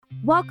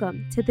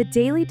Welcome to the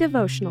Daily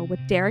Devotional with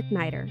Derek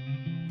Neider.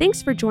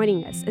 Thanks for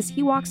joining us as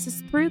he walks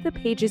us through the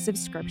pages of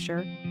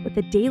Scripture with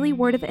a daily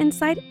word of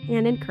insight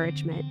and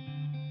encouragement.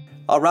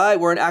 All right,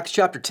 we're in Acts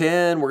chapter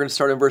 10. We're going to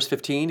start in verse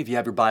 15. If you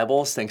have your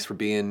Bibles, thanks for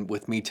being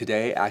with me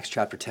today. Acts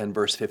chapter 10,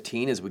 verse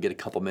 15, as we get a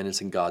couple minutes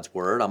in God's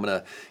Word. I'm going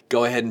to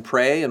go ahead and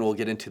pray, and we'll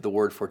get into the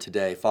Word for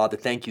today. Father,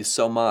 thank you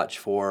so much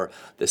for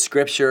the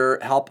Scripture.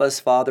 Help us,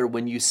 Father,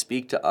 when you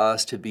speak to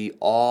us to be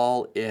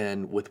all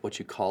in with what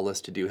you call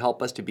us to do.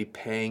 Help us to be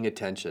paying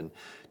attention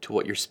to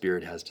what your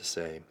Spirit has to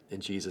say.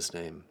 In Jesus'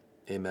 name,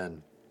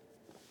 amen.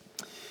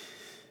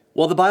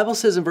 Well, the Bible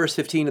says in verse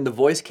 15, and the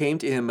voice came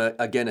to him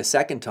again a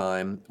second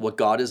time, what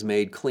God has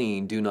made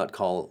clean, do not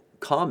call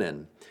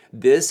common.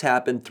 This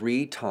happened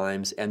 3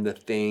 times, and the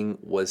thing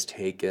was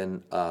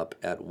taken up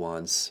at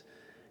once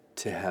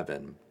to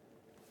heaven.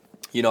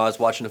 You know, I was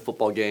watching a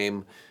football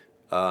game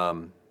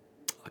a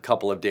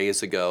couple of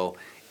days ago,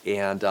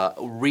 and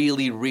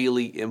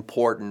really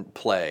important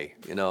play.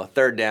 You know,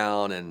 3rd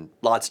down and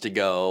lots to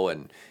go,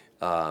 and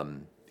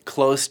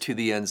close to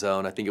the end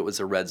zone. I think it was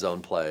a red zone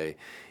play.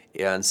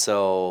 And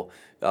so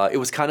it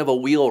was kind of a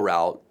wheel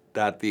route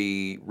that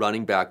the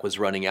running back was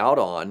running out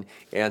on.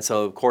 And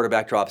so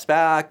quarterback drops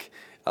back,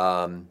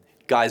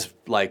 guys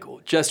like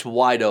just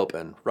wide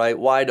open, right?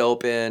 Wide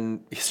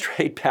open,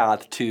 straight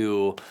path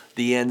to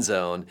the end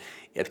zone.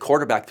 And the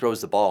quarterback throws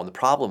the ball. And the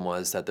problem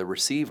was that the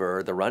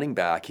receiver, the running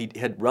back, he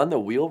had run the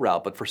wheel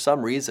route, but for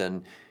some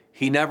reason,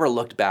 he never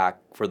looked back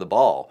for the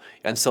ball.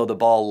 And so the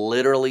ball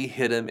literally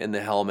hit him in the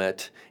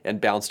helmet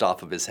and bounced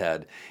off of his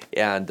head.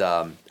 And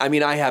I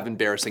mean, I have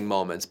embarrassing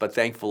moments, but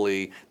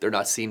thankfully they're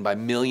not seen by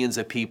millions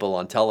of people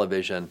on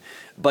television.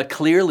 But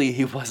clearly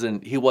he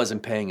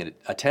wasn't paying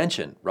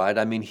attention, right?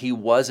 I mean,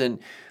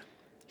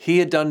 he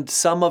had done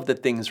some of the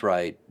things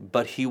right,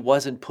 but he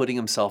wasn't putting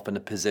himself in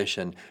a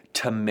position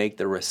to make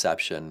the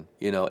reception,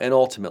 and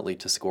ultimately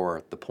to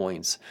score the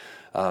points.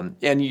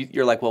 And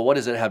you're like, well, what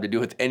does it have to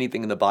do with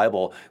anything in the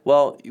Bible?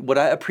 Well, what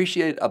I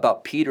appreciate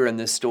about Peter in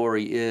this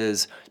story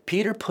is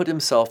Peter put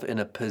himself in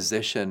a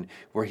position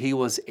where he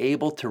was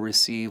able to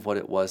receive what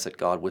it was that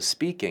God was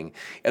speaking.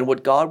 And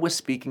what God was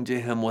speaking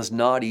to him was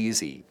not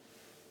easy.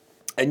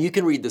 And you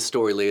can read the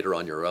story later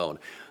on your own.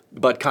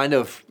 But kind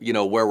of,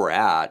 where we're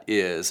at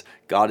is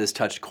God has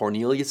touched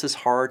Cornelius'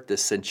 heart, the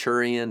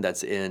centurion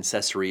that's in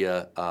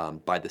Caesarea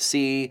by the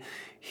sea.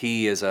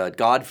 He is a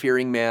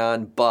God-fearing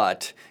man,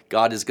 but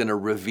God is going to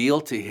reveal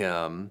to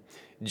him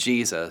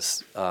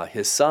Jesus,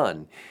 his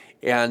son.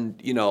 And,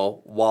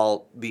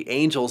 while the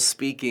angel's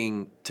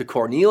speaking to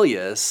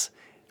Cornelius,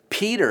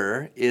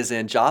 Peter is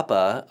in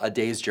Joppa, a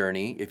day's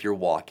journey, if you're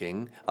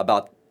walking,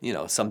 about,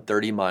 some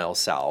 30 miles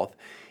south.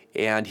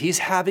 And he's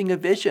having a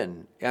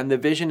vision, and the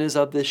vision is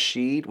of this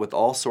sheet with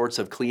all sorts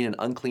of clean and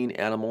unclean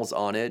animals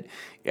on it,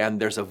 and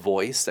there's a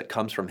voice that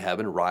comes from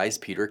heaven, rise,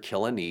 Peter,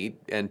 kill and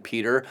eat. And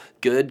Peter,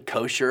 good,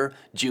 kosher,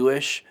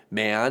 Jewish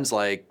man's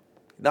like,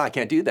 no, I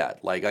can't do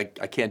that. Like,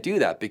 I can't do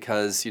that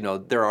because,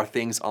 there are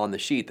things on the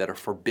sheet that are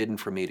forbidden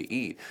for me to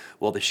eat.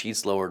 Well, the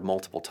sheet's lowered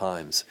multiple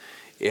times.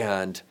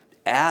 And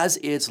as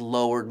it's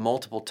lowered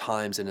multiple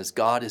times and as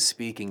God is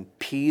speaking,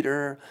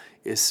 Peter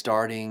is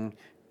starting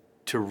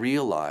to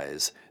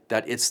realize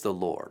that it's the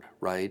Lord,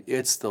 right?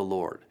 It's the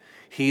Lord.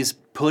 He's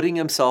putting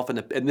himself in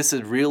and this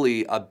is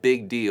really a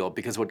big deal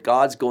because what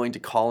God's going to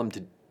call him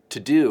to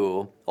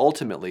do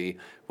ultimately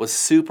was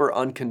super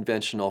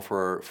unconventional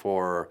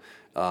for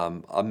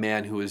a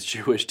man who was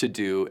Jewish to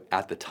do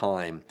at the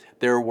time.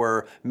 There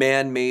were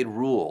man-made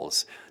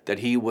rules that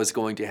he was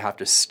going to have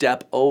to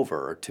step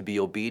over to be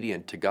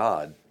obedient to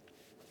God.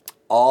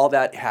 All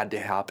that had to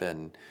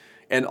happen,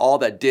 and all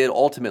that did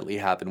ultimately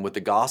happen with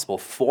the gospel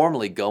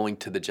formally going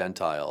to the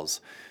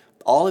Gentiles.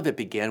 All of it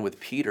began with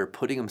Peter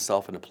putting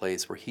himself in a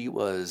place where he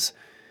was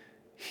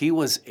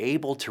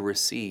able to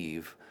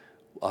receive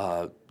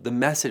the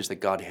message that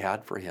God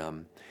had for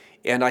him.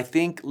 And I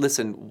think,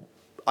 listen,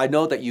 I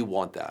know that you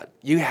want that.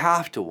 You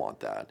have to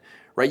want that,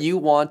 right? You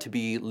want to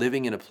be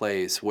living in a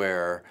place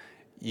where,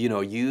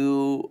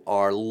 you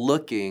are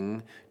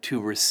looking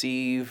to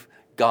receive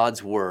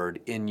God's word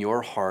in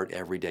your heart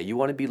every day. You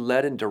want to be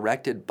led and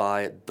directed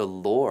by the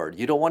Lord.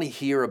 You don't want to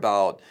hear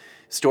about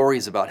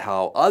stories about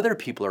how other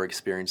people are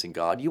experiencing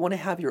God. You want to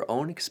have your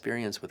own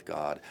experience with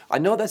God. I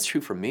know that's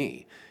true for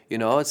me.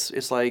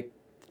 It's like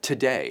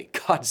today,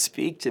 God,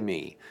 speak to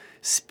me.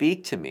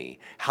 Speak to me.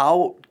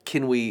 How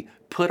can we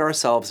put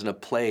ourselves in a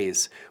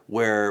place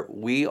where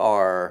we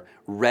are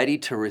ready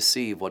to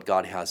receive what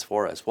God has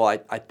for us? Well,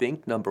 I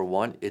think number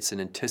one, it's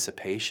an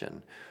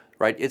anticipation.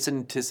 Right? It's an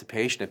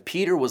anticipation. If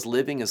Peter was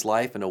living his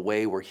life in a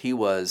way where he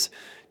was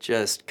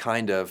just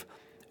kind of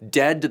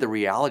dead to the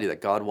reality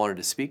that God wanted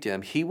to speak to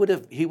him, he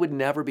would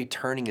never be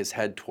turning his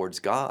head towards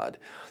God.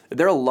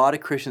 There are a lot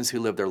of Christians who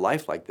live their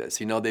life like this.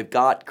 They've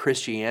got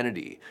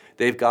Christianity.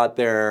 They've got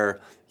their,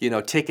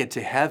 ticket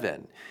to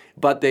heaven.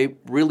 But they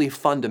really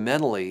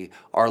fundamentally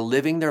are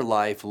living their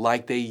life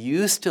like they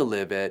used to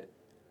live it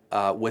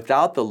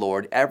without the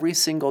Lord every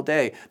single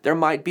day, there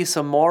might be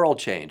some moral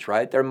change,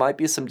 right? There might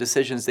be some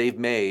decisions they've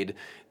made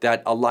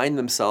that align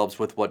themselves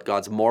with what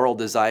God's moral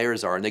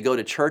desires are, and they go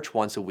to church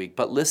once a week.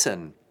 But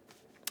listen,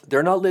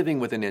 they're not living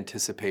with an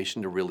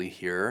anticipation to really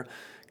hear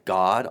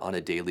God on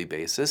a daily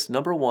basis.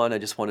 Number one, I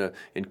just want to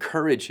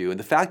encourage you, and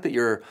the fact that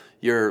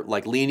you're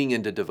like leaning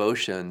into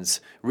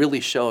devotions really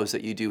shows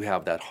that you do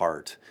have that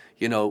heart.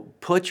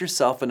 Put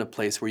yourself in a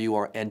place where you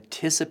are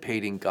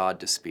anticipating God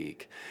to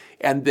speak.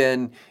 And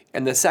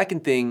the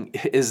second thing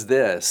is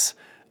this,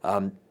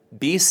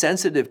 be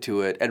sensitive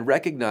to it and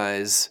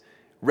recognize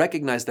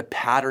the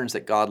patterns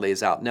that God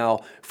lays out.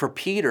 Now, for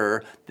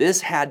Peter,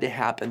 this had to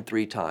happen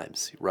 3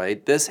 times,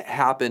 right? This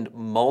happened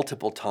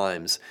multiple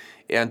times.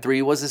 And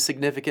 3 was a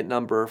significant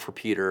number for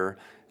Peter.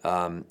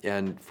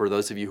 And for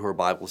those of you who are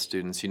Bible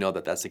students, you know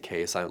that that's the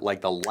case.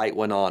 Like the light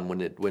went on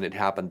when it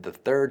happened the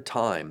 3rd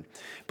time.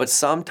 But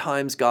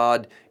sometimes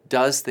God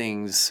does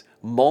things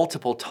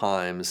multiple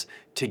times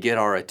to get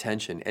our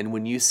attention. And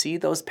when you see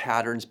those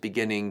patterns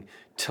beginning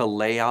to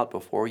lay out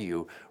before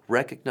you,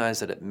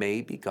 recognize that it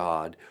may be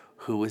God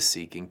who is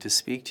seeking to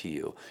speak to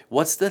you.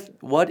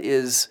 What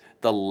is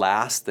the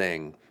last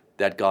thing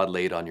that God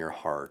laid on your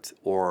heart,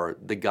 or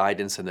the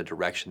guidance and the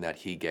direction that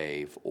He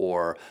gave,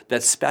 or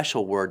that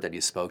special word that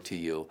He spoke to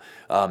you?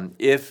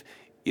 If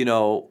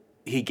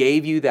He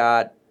gave you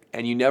that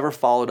and you never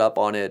followed up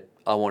on it,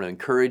 I want to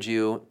encourage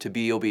you to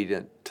be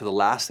obedient to the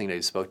last thing that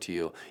He spoke to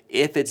you.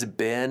 If it's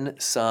been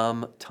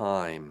some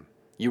time,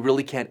 you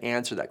really can't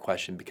answer that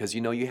question because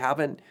you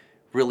haven't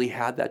really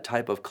had that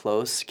type of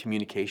close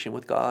communication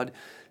with God.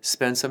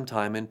 Spend some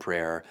time in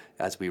prayer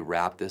as we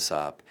wrap this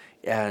up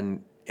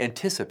and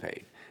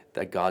anticipate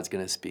that God's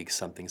going to speak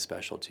something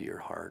special to your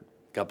heart.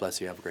 God bless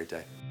you. Have a great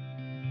day.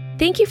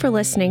 Thank you for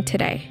listening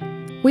today.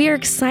 We are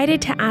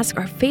excited to ask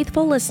our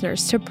faithful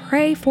listeners to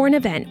pray for an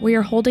event we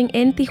are holding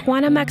in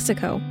Tijuana,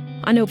 Mexico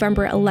on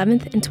November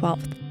 11th and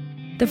 12th.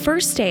 The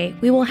first day,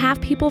 we will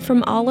have people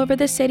from all over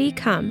the city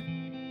come,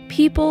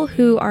 people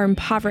who are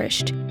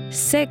impoverished,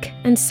 sick,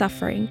 and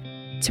suffering,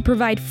 to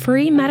provide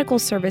free medical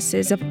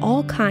services of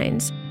all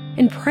kinds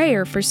and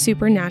prayer for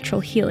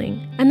supernatural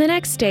healing. And the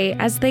next day,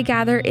 as they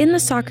gather in the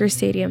soccer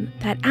stadium,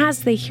 that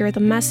as they hear the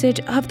message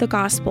of the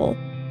gospel,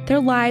 their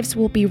lives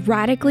will be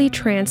radically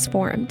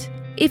transformed.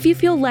 If you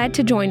feel led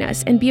to join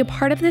us and be a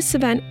part of this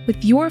event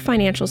with your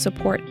financial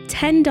support,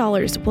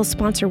 $10 will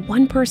sponsor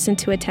one person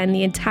to attend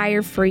the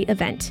entire free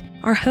event.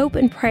 Our hope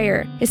and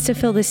prayer is to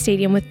fill the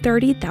stadium with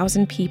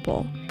 30,000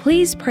 people.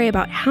 Please pray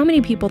about how many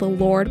people the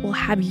Lord will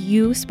have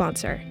you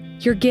sponsor.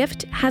 Your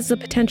gift has the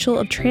potential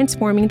of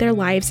transforming their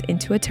lives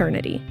into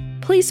eternity.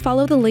 Please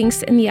follow the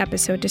links in the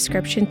episode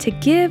description to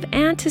give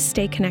and to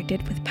stay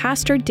connected with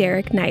Pastor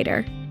Derek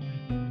Niter.